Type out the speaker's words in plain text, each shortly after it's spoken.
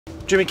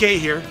Jimmy K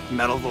here,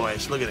 Metal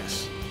Voice. Look at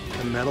this.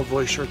 The Metal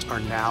Voice shirts are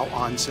now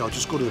on sale.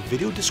 Just go to the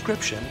video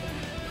description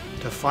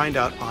to find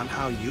out on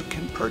how you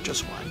can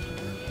purchase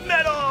one.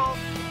 Metal!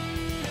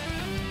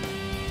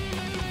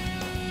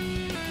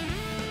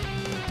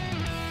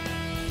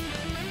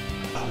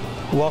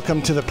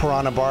 Welcome to the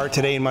Piranha Bar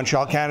today in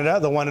Montreal, Canada.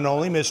 The one and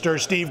only Mr.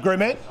 Steve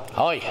Grimmett.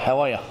 Hi, how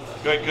are you?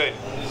 Good, good.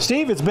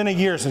 Steve, it's been a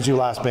year since you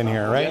last been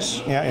here, right?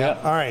 Yes. Yeah.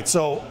 All right,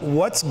 so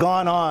what's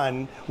gone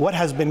on, what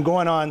has been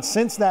going on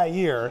since that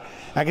year?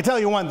 I can tell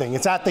you one thing,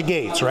 it's at the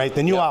gates, right?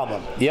 The new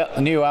album. Yeah,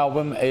 the new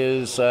album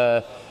is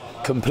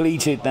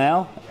completed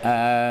now,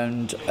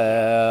 and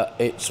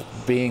it's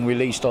being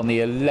released on the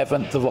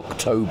 11th of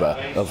October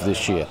of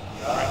this year.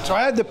 All right, so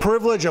I had the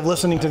privilege of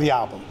listening to the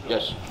album.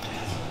 Yes.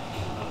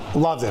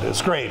 Loved it.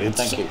 It's great.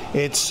 Thank you.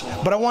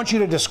 But I want you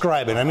to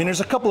describe it. I mean,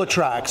 there's a couple of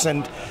tracks,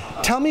 and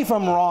tell me if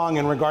I'm wrong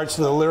in regards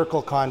to the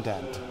lyrical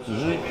content.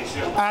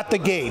 Mm-hmm. At the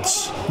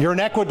gates, you're in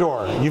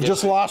Ecuador. You've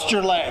just lost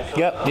your leg.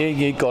 Yep,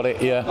 you got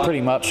it. Yeah,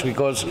 pretty much,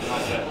 because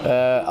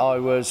I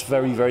was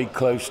very, very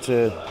close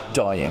to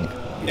dying,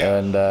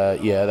 and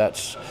yeah,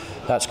 that's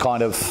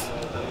kind of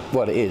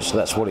what it is.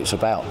 That's what it's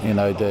about. You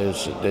know,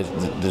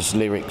 there's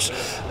lyrics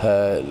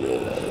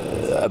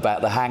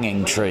about the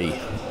hanging tree.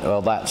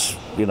 Well, that's,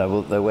 you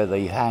know, where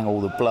they hang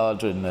all the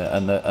blood and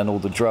all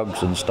the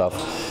drugs and stuff.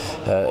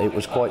 It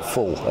was quite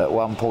full at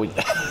one point.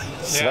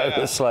 So yeah.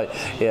 It's like,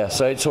 yeah.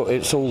 So it's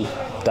all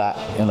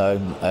that, you know,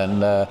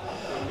 and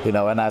you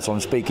know, and as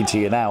I'm speaking to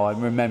you now, I'm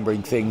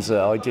remembering things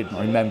that I didn't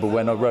remember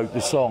when I wrote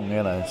the song.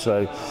 You know,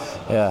 so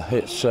yeah,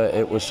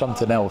 it was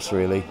something else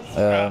really.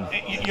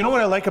 You know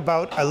what I like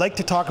about? I like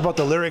to talk about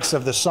the lyrics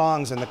of the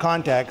songs and the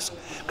context,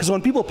 because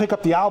when people pick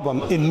up the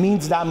album, it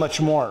means that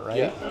much more, right?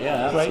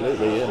 Yeah,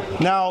 absolutely. Right? Yeah.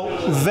 Now,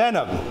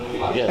 Venom,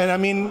 yes. And I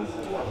mean,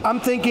 I'm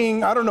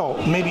thinking, I don't know,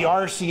 maybe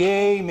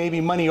RCA,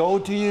 maybe Money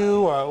Owed to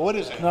You, or what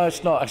is it? No,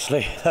 it's not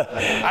actually.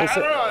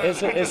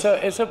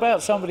 It's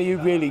about somebody who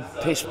really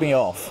pissed me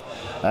off,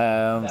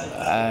 and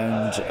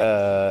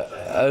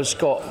has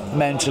got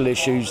mental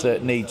issues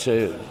that need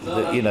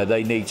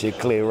to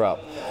clear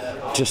up,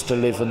 just to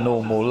live a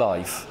normal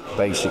life,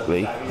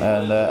 basically,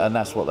 and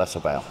that's what that's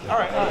about. All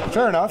right,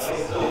 fair enough.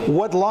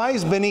 What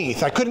lies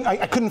beneath? I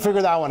couldn't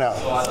figure that one out.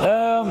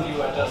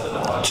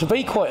 To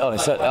be quite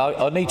honest,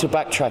 I need to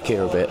backtrack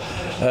here a bit.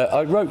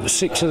 I wrote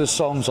 6 of the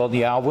songs on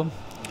the album,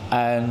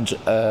 and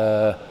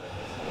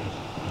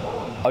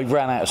I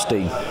ran out of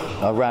steam.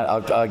 I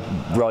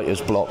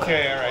writer's block,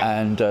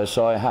 and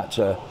so I had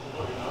to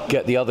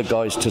get the other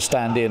guys to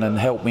stand in and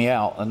help me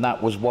out, and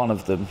that was one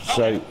of them.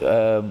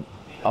 So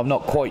I'm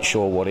not quite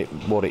sure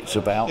what it's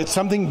about. It's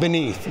something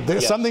beneath.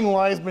 There's something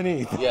lies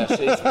beneath. Yes,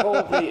 it's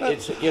probably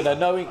you know,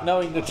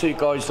 knowing the 2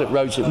 guys that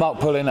wrote it, Mark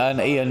Pullen and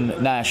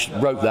Ian Nash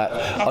wrote that.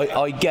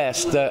 I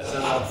guess that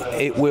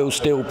it will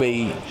still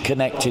be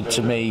connected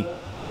to me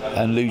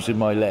and losing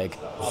my leg.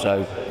 So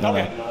okay, all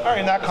right.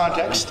 In that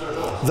context,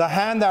 The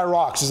Hand That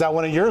Rocks, is that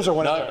one of yours or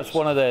one of theirs? No, it's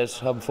one of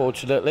theirs,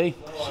 unfortunately.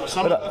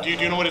 Do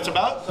you know what it's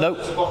about? Nope.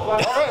 All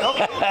right,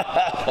 okay.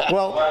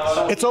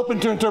 Well, it's open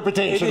to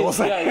interpretation. It is,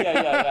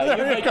 yeah.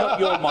 You make up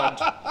your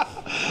mind.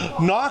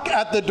 Knock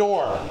at the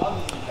Door.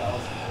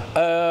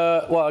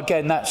 Well,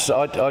 again,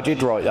 I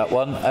did write that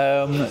one.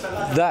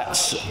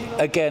 That's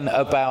again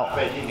about,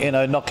 you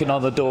know, knocking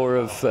on the door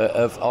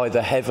of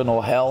either heaven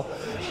or hell,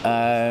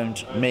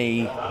 and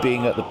me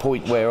being at the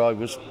point where I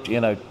was,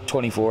 you know,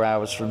 24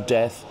 hours from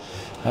death,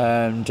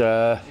 and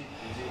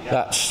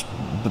that's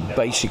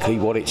basically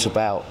what it's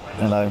about.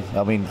 You know,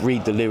 I mean,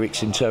 read the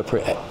lyrics,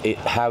 interpret it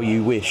how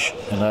you wish,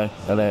 you know,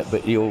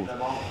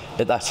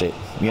 but that's it.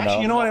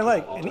 Actually, you know what I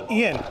like? And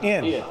Ian.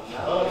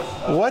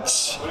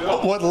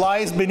 What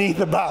lies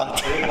beneath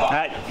about?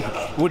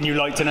 Wouldn't you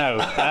like to know?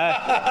 Look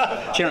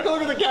at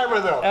the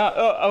camera,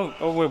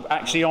 though. We're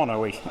actually on, are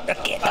we?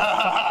 Get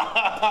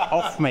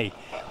off me.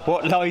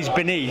 What lies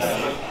beneath?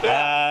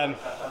 Have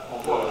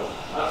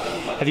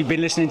you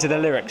been listening to the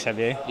lyrics, have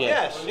you?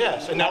 Yes.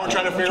 And now we're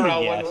trying to figure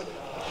out what...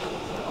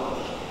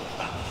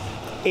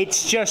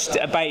 It's just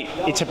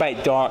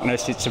about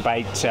darkness. It's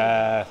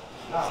about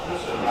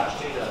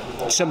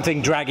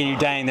something dragging you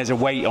down. There's a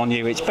weight on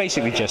you. It's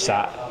basically just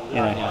that, you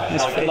know.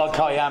 Like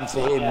I am for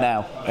him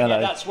now. You know.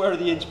 That's where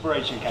the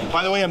inspiration came from.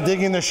 By the way, I'm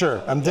digging the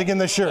shirt. Yeah, digging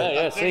the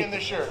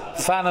shirt.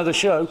 Fan of the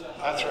show.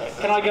 That's right.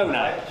 Can I go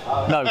now?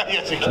 No.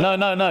 Yes, you can. No.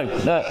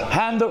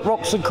 Hand That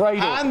Rocks the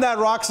Cradle. Hand That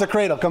Rocks the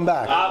Cradle. Come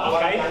back.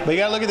 Okay. But you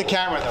gotta look at the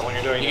camera though when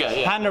you're doing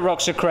it. Hand That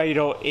Rocks the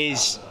Cradle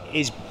is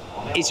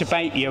it's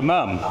about your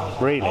mum,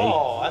 really.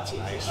 Oh, that's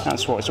nice.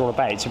 That's what it's all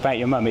about. It's about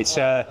your mum. It's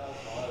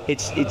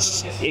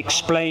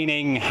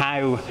explaining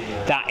how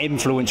that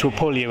influence will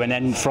pull you, and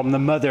then from the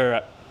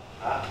mother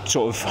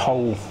sort of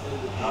whole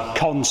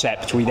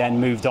concept, we then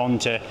moved on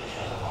to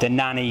the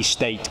nanny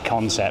state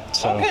concept.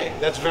 So. Okay,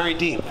 that's very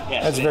deep.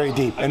 Yes. That's very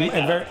deep. And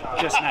very.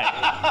 Just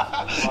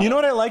now. You know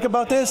what I like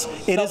about this?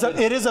 It is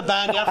a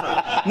band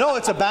effort. No,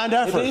 it's a band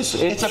effort. It is.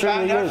 It's a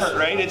band effort,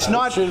 right? It's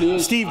not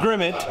Steve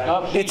Grimmett.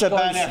 It's a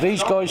band effort.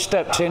 These guys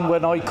stepped in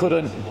when I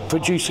couldn't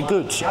produce the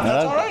goods.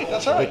 That's all right.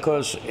 That's all right.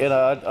 Because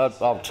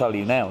I'll tell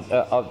you now,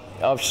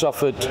 I've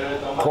suffered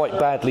quite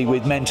badly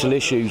with mental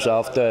issues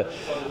after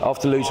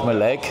losing my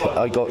leg.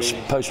 I got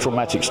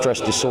post-traumatic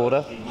stress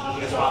disorder.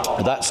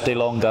 That's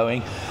still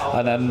ongoing.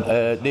 And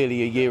then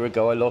nearly a year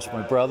ago, I lost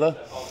my brother.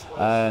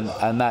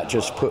 And that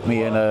just put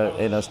me in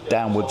a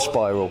downward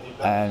spiral,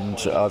 and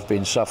I've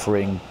been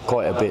suffering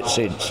quite a bit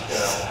since.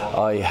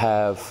 I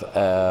have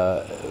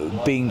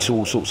been to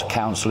all sorts of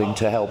counselling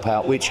to help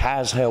out, which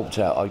has helped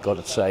out, I've got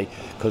to say,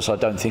 because I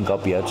don't think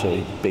I'd be able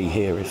to be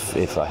here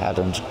if I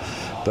hadn't.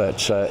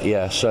 But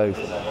yeah, so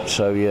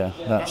yeah,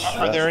 that's.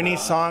 Are there any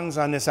songs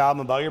on this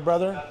album about your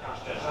brother?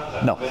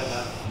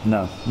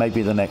 No,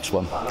 maybe the next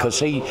one, because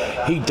he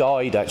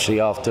died actually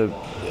after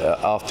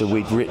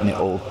we'd written it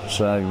all.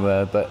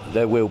 So, but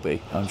there will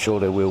be. I'm sure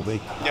there will be.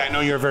 Yeah, I know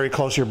you're very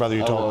close to your brother.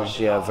 You told me.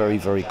 Yeah, very,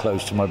 very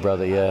close to my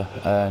brother. Yeah,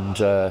 and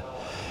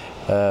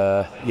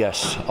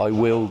yes, I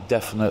will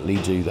definitely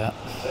do that.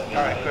 All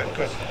right,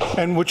 good.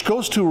 And which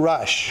goes to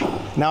Rush.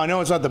 Now I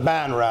know it's not the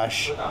band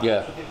Rush.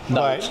 Yeah. No,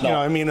 but it's not. you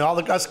know, I mean,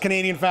 us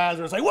Canadian fans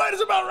are like, "What is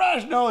it about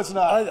Rush?" No, it's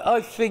not.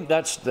 I think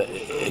that's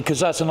because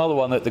that's another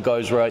one that the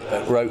guys wrote.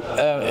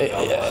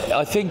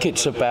 I think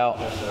it's about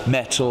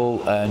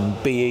metal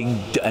and being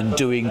and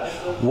doing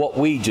what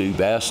we do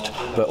best,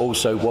 but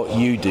also what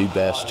you do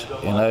best.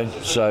 You know,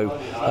 so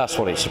that's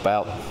what it's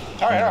about.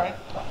 All right.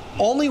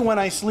 Only When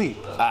I Sleep.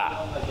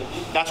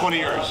 That's one of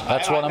yours.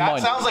 That's one of mine.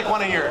 That sounds like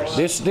one of yours.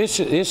 This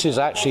is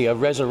actually a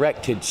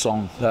resurrected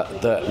song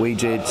that we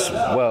did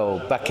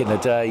back in the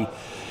day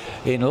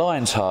in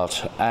Lion's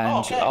Heart,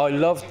 and I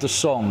loved the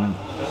song.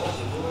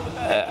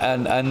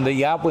 And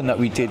the album that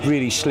we did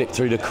really slipped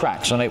through the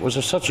cracks, and it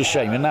was such a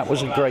shame. And that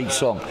was a great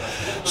song.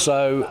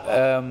 So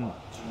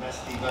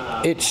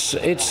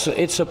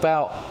it's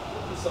about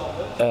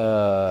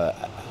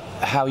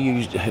how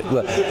you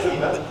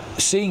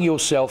seeing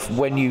yourself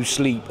when you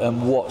sleep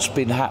and what's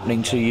been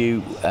happening to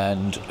you,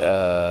 and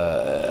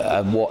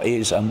what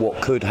is and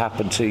what could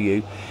happen to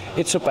you.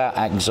 It's about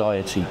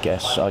anxiety,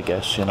 I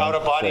guess. You know, out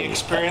of body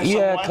experience.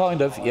 Yeah, somewhat?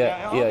 kind of.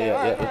 Yeah. All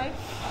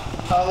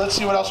right. Let's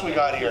see what else we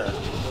got here.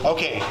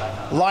 Okay,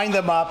 line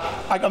them up.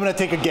 I'm going to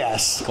take a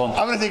guess. Go on.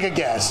 I'm going to take a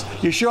guess.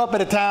 You show up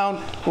at a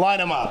town, line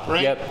them up,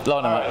 right? Yep,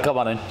 line them up. Come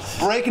on in.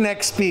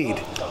 Breakneck speed.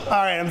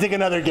 All right, I'm taking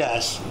another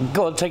guess.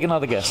 Go on, take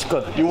another guess.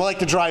 Good. You like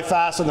to drive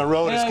fast on the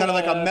road. It's kind of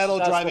like a metal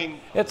that's driving.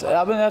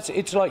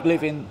 It's like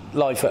living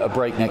life at a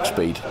breakneck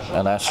speed,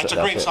 and that's a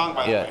great song,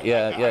 by the way.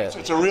 Yeah.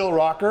 It's a real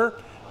rocker.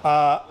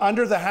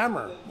 Under the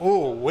Hammer.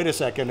 Oh, wait a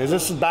second. Is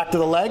this Back to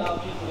the Leg?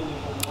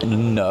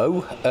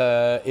 No,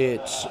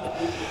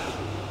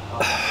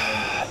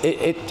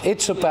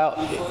 it's about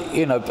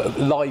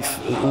life,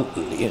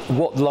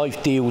 what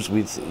life deals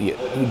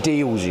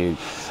you,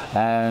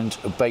 and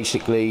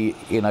basically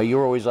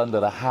you're always under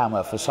the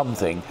hammer for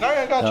something. All right,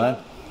 I got you.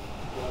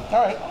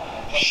 All right,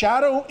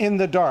 Shadow in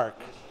the Dark.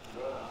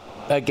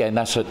 Again,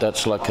 that's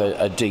like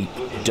a deep,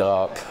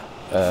 dark.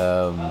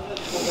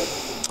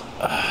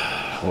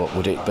 What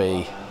would it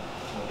be?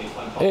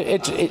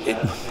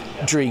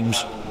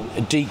 Dreams,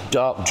 deep,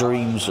 dark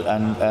dreams,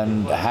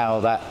 and how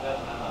that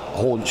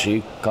haunts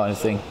you, kind of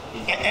thing.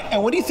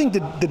 And what do you think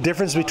the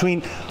difference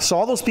between, so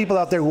all those people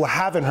out there who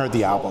haven't heard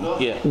the album,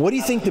 what do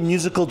you think the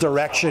musical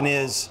direction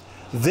is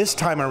this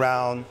time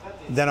around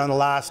than on the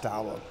last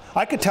album?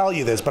 I could tell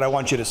you this, but I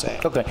want you to say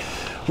it. Okay,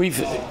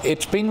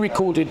 it's been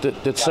recorded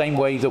the same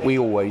way that we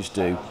always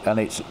do, and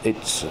it's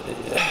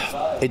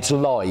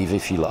live,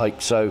 if you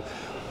like. So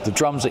the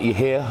drums that you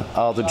hear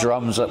are the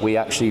drums that we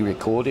actually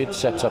recorded,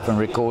 set up and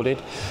recorded.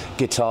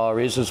 Guitar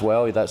is as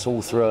well, that's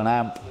all through an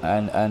amp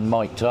and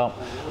mic'd up.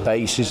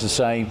 Bass is the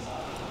same,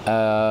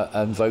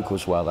 and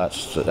vocals, well,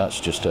 that's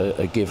just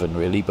a given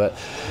really, but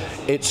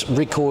it's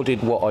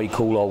recorded what I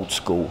call old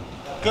school.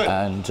 Good.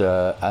 And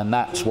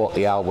that's what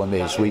the album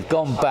is. We've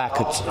gone back.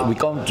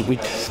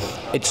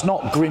 It's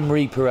not Grim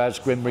Reaper as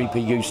Grim Reaper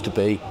used to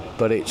be,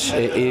 but it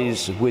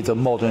is with a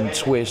modern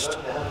twist,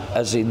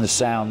 as in the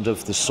sound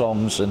of the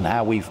songs and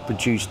how we've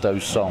produced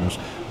those songs,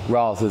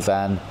 rather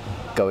than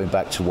going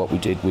back to what we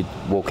did with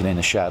Walking in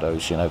the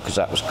Shadows, because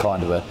that was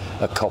kind of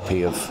a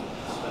copy of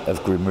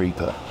Grim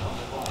Reaper.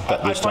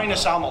 I find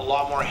this album a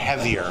lot more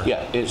heavier.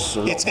 Yeah, it's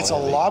a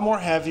lot more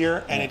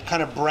heavier, and it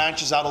kind of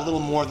branches out a little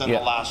more than the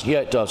last one.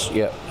 Yeah, it does.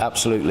 Yeah,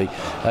 absolutely,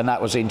 and that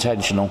was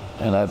intentional,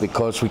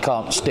 because we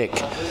can't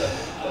stick.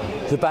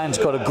 The band's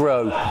got to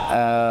grow.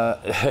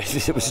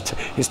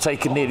 It's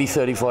taken nearly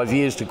 35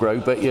 years to grow,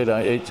 but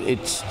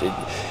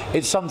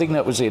it's something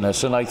that was in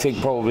us, and I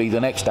think probably the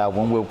next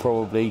album will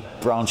probably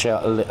branch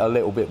out a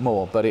little bit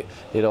more, but it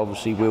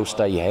obviously will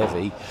stay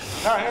heavy.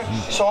 All right.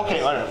 So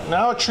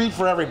now a treat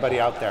for everybody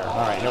out there.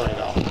 All right, here we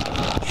go.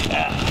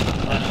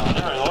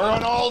 right, we're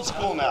on old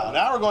school now.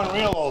 Now we're going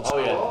real old school.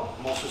 Oh,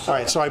 yeah. All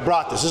right, so I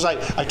brought this.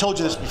 I told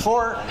you this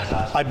before.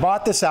 I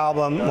bought this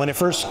album when it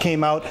first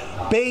came out,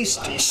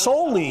 based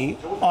solely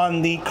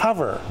on the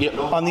cover,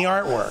 on the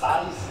artwork.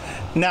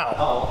 Now,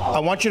 I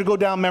want you to go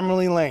down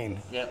memory lane.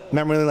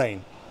 Memory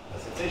lane.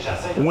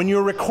 When you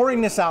were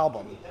recording this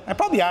album, I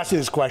probably asked you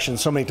this question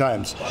so many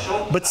times,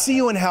 but See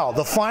You in Hell,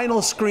 the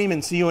final scream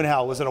in See You in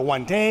Hell, was it a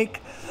one take?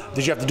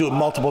 Did you have to do it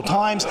multiple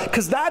times?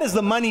 Because that is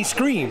the money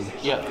scream.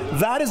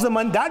 That is the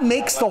money. That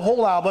makes the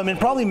whole album and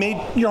probably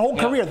made your whole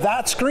career,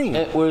 that scream.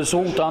 It was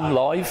all done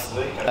live.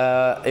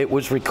 It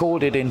was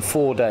recorded in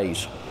 4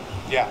 days.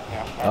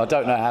 I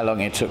don't know how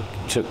long it took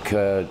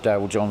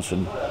Daryl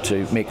Johnson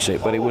to mix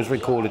it, but it was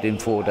recorded in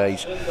 4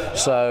 days.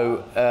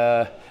 So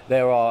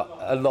there are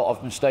a lot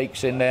of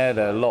mistakes in there.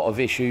 There are a lot of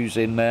issues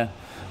in there,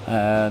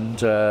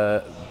 and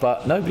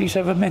but nobody's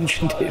ever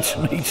mentioned it to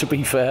me, to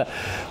be fair.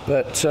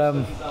 But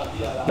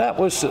that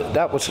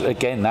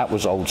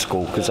was old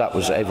school, because that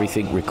was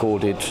everything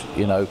recorded.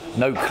 You know,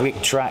 no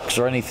click tracks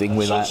or anything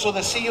with that. So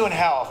the See You in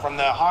Hell, from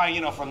the high,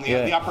 you know, from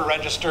the upper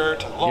register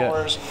to the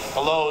lowers,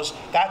 the lows.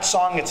 That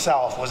song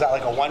itself, was that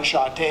like a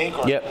one-shot take?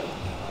 Or?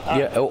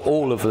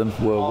 All of them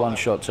were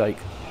one-shot take.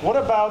 What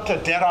about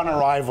Dead on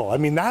Arrival? I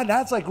mean,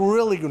 that's like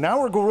really good.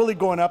 Now we're really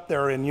going up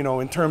there in, you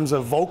know, in terms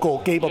of vocal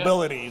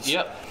capabilities.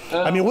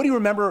 I mean, what do you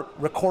remember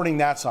recording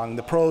that song?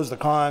 The pros, the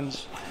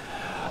cons?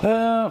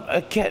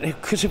 Again,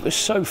 because it was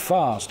so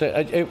fast,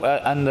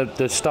 and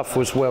the stuff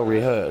was well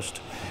rehearsed.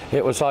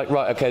 It was like,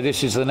 right, okay,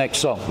 this is the next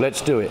song.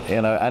 Let's do it,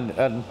 you know,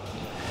 and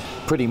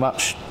pretty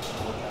much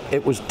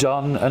it was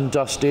done and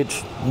dusted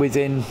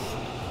within,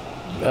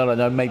 I don't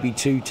know, maybe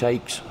 2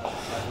 takes.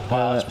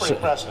 Wow, that's pretty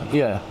impressive.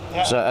 Yeah.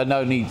 So, and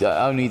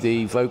only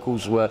the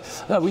vocals were.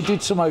 No, we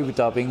did some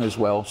overdubbing as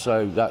well,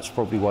 so that's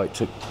probably why it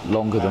took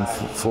longer than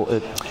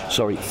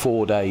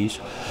 4 days,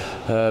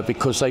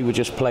 because they were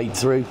just played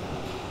through,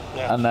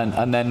 and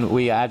then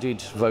we added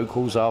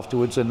vocals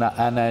afterwards, and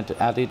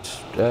added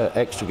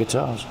extra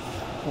guitars.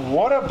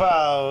 What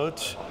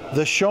about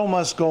The Show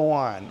Must Go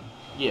On?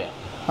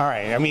 All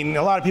right. I mean,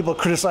 a lot of people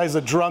criticize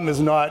the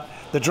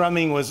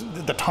drumming was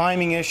the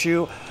timing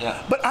issue.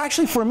 But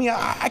actually, for me,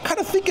 I kind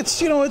of think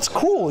it's, you know, it's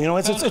cool. You know,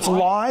 it's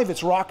live,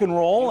 it's rock and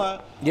roll.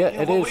 It is.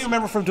 What do you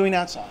remember from doing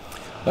that song?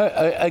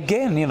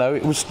 Again, you know,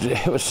 it was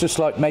just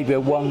like maybe a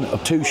 1 or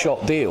 2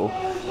 shot deal.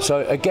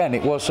 So again,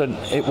 it wasn't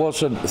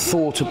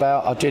thought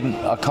about.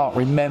 I can't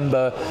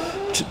remember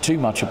too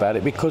much about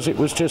it, because it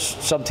was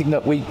just something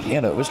that we, you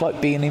know, it was like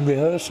being in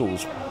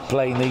rehearsals,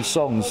 playing these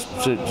songs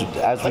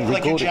as we recorded.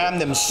 Like you jammed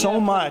them so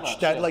much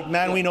that, like,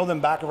 man, we know them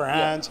back of our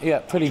hands.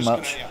 Pretty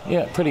much.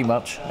 Pretty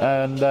much.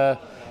 And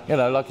you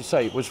know, like I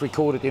say, it was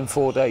recorded in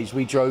 4 days.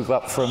 We drove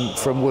up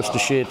from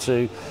Worcestershire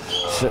to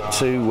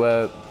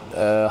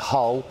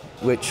Hull,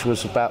 which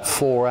was about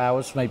 4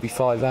 hours, maybe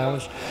 5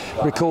 hours.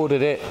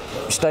 Recorded it,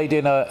 stayed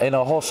in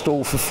a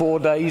hostel for 4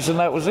 days, and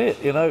that was it.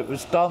 You know, it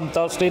was done,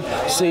 dusted.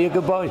 See you,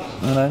 goodbye.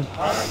 You know.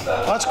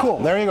 That's cool.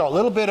 There you go. A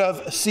little bit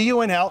of See You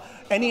in Hell.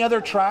 Any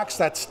other tracks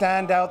that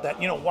stand out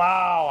that, you know,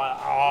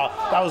 wow,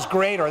 that was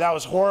great, or that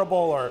was horrible,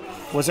 or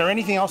was there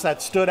anything else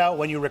that stood out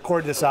when you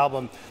recorded this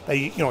album that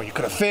you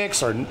could have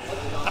fixed, or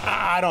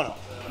I don't know?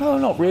 No,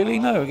 not really.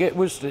 No, it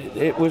was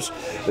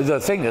the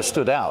thing that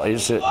stood out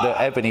is that the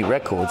Ebony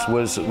Records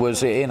was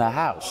in a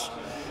house,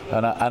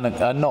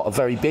 and not a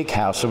very big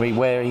house. I mean,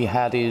 where he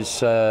had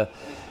his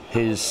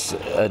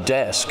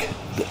desk,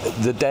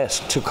 the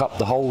desk took up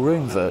the whole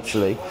room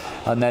virtually,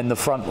 and then the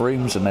front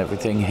rooms and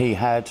everything he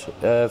had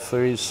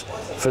for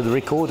the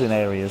recording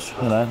areas.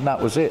 You know, and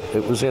that was it.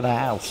 It was in a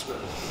house.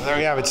 There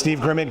you have it,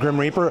 Steve Grimmett, Grim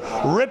Reaper,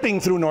 ripping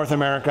through North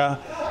America.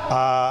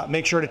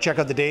 Make sure to check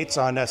out the dates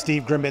on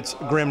Steve Grimmett's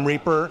Grim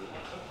Reaper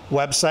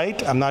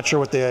website. I'm not sure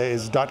what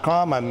is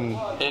 .com.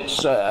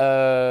 It's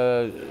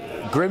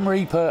Grim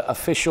Reaper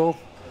Official.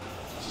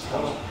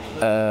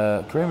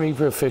 Grim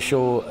Reaper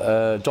Official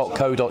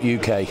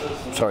 .co.uk.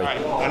 Sorry.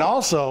 Right. And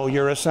also,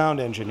 you're a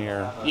sound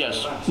engineer.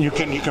 Yes. You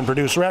can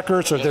produce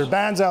records. So if there are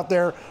bands out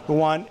there who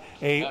want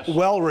a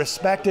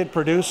well-respected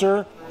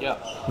producer,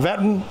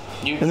 veteran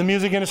in the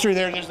music industry,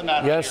 there's the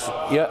man. Yes.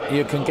 Yeah.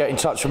 You can get in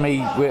touch with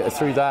me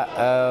through that.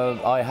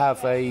 I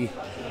have a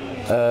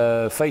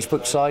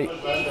Facebook site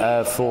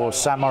for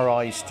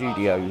Samurai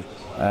Studio,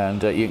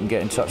 and you can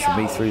get in touch with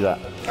me through that.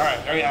 All right.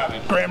 There you have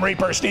it. Grim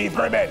Reaper Steve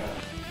Grimmett.